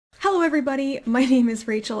Hello everybody, my name is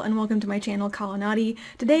Rachel and welcome to my channel Kalanati.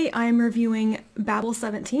 Today I am reviewing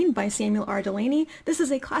Babel-17 by Samuel R. Delany. This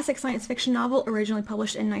is a classic science fiction novel originally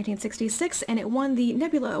published in 1966 and it won the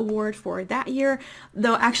Nebula Award for that year,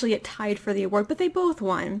 though actually it tied for the award, but they both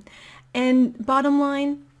won. And bottom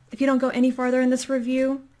line, if you don't go any farther in this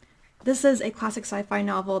review, this is a classic sci-fi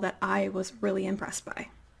novel that I was really impressed by.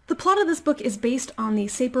 The plot of this book is based on the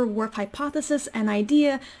Sapir-Whorf hypothesis, an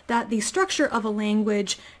idea that the structure of a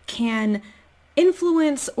language can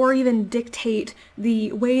influence or even dictate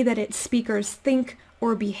the way that its speakers think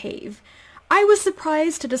or behave. I was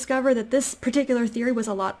surprised to discover that this particular theory was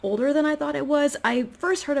a lot older than I thought it was. I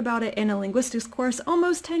first heard about it in a linguistics course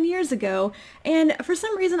almost 10 years ago, and for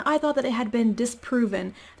some reason I thought that it had been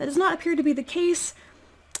disproven. That does not appear to be the case.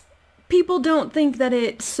 People don't think that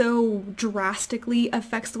it so drastically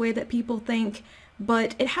affects the way that people think,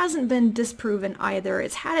 but it hasn't been disproven either.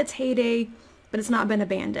 It's had its heyday, but it's not been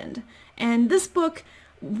abandoned. And this book,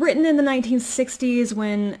 written in the 1960s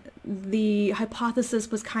when the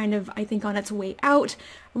hypothesis was kind of, I think, on its way out,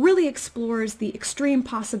 really explores the extreme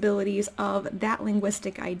possibilities of that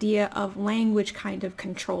linguistic idea of language kind of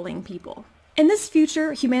controlling people. In this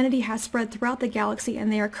future, humanity has spread throughout the galaxy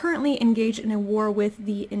and they are currently engaged in a war with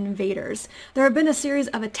the invaders. There have been a series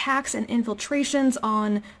of attacks and infiltrations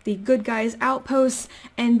on the good guys' outposts,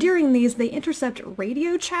 and during these they intercept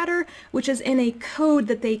radio chatter, which is in a code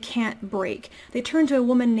that they can't break. They turn to a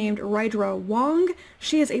woman named Rydra Wong.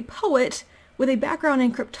 She is a poet with a background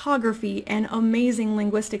in cryptography and amazing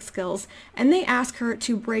linguistic skills, and they ask her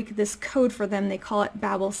to break this code for them. They call it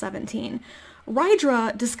Babel-17.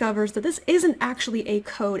 Rydra discovers that this isn't actually a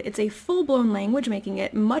code, it's a full-blown language, making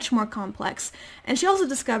it much more complex. And she also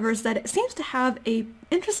discovers that it seems to have an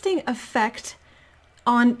interesting effect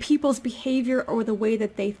on people's behavior or the way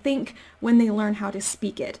that they think when they learn how to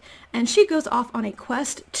speak it. And she goes off on a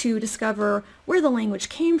quest to discover where the language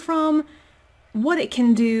came from, what it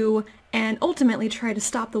can do, and ultimately try to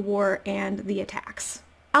stop the war and the attacks.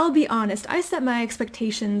 I'll be honest, I set my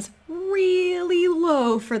expectations really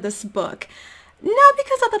low for this book. Not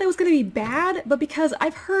because I thought it was going to be bad, but because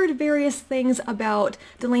I've heard various things about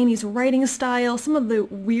Delany's writing style, some of the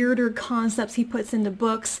weirder concepts he puts into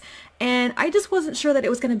books, and I just wasn't sure that it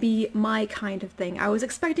was going to be my kind of thing. I was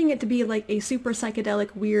expecting it to be like a super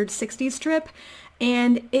psychedelic, weird 60s trip,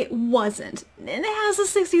 and it wasn't. And it has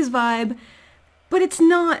a 60s vibe, but it's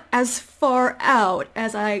not as far out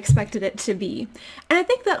as I expected it to be. And I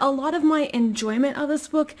think that a lot of my enjoyment of this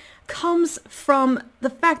book comes from the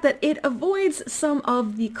fact that it avoids some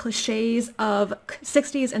of the cliches of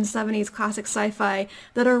 60s and 70s classic sci-fi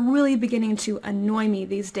that are really beginning to annoy me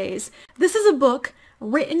these days. This is a book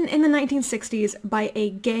written in the 1960s by a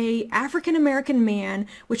gay African-American man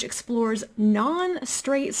which explores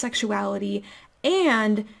non-straight sexuality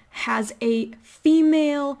and has a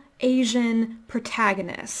female Asian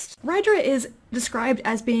protagonist. Rydra is described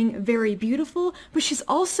as being very beautiful, but she's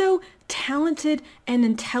also talented and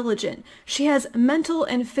intelligent. She has mental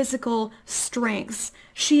and physical strengths.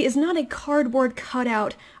 She is not a cardboard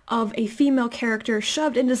cutout of a female character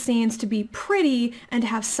shoved into scenes to be pretty and to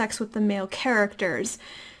have sex with the male characters.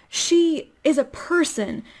 She is a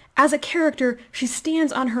person. As a character, she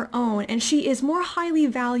stands on her own, and she is more highly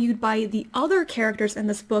valued by the other characters in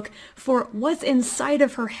this book for what's inside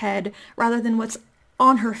of her head rather than what's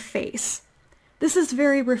on her face. This is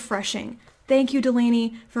very refreshing. Thank you,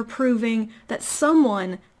 Delany, for proving that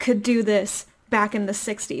someone could do this back in the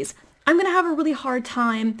 60s. I'm going to have a really hard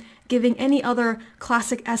time giving any other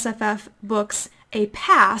classic SFF books a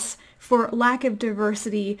pass for lack of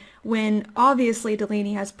diversity when obviously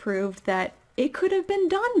Delany has proved that it could have been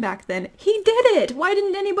done back then. He did it! Why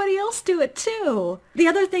didn't anybody else do it too? The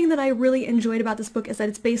other thing that I really enjoyed about this book is that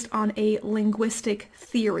it's based on a linguistic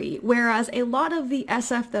theory, whereas a lot of the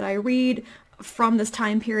SF that I read from this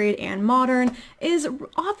time period and modern is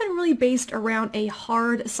often really based around a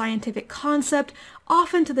hard scientific concept,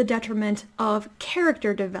 often to the detriment of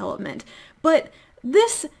character development. But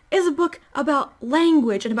this is a book about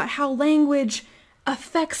language and about how language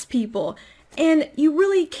affects people. And you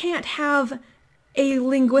really can't have a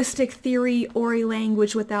linguistic theory or a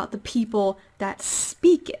language without the people that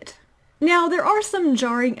speak it. Now, there are some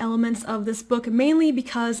jarring elements of this book, mainly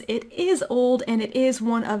because it is old and it is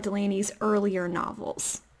one of Delany's earlier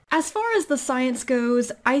novels. As far as the science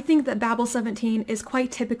goes, I think that Babel-17 is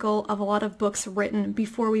quite typical of a lot of books written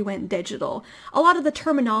before we went digital. A lot of the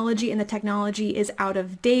terminology and the technology is out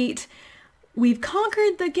of date. We've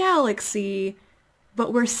conquered the galaxy,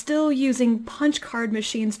 but we're still using punch card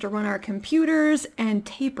machines to run our computers and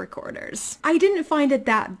tape recorders. I didn't find it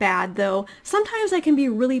that bad though. Sometimes I can be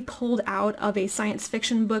really pulled out of a science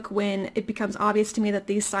fiction book when it becomes obvious to me that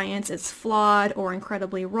the science is flawed or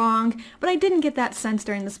incredibly wrong, but I didn't get that sense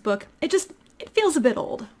during this book. It feels a bit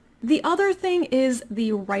old. The other thing is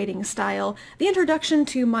the writing style. The introduction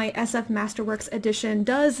to my SF Masterworks edition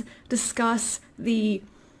does discuss the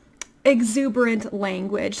exuberant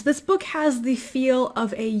language. This book has the feel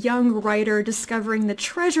of a young writer discovering the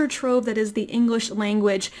treasure trove that is the English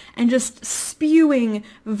language and just spewing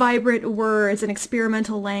vibrant words and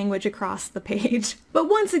experimental language across the page. But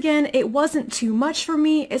once again, it wasn't too much for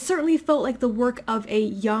me. It certainly felt like the work of a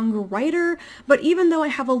young writer, but even though I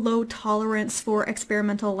have a low tolerance for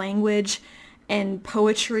experimental language and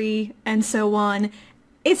poetry and so on,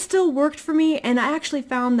 it still worked for me, and I actually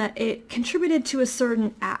found that it contributed to a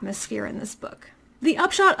certain atmosphere in this book. The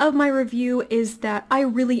upshot of my review is that I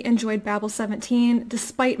really enjoyed Babel-17.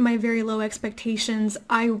 Despite my very low expectations,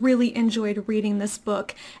 I really enjoyed reading this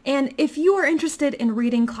book. And if you are interested in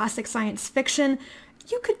reading classic science fiction,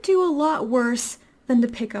 you could do a lot worse than to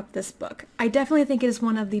pick up this book. I definitely think it is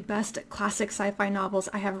one of the best classic sci-fi novels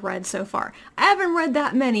I have read so far. I haven't read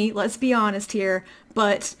that many, let's be honest here,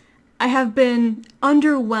 but I have been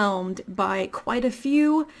underwhelmed by quite a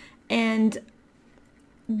few, and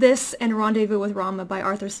this and Rendezvous with Rama by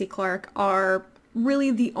Arthur C. Clarke are really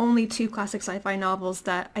the only two classic sci-fi novels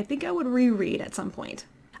that I think I would reread at some point.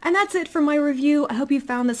 And that's it for my review. I hope you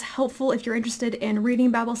found this helpful if you're interested in reading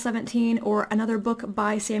Babel-17 or another book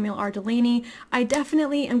by Samuel R. Delany. I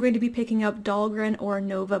definitely am going to be picking up Dahlgren or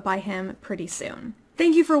Nova by him pretty soon.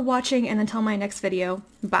 Thank you for watching, and until my next video,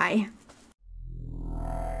 bye.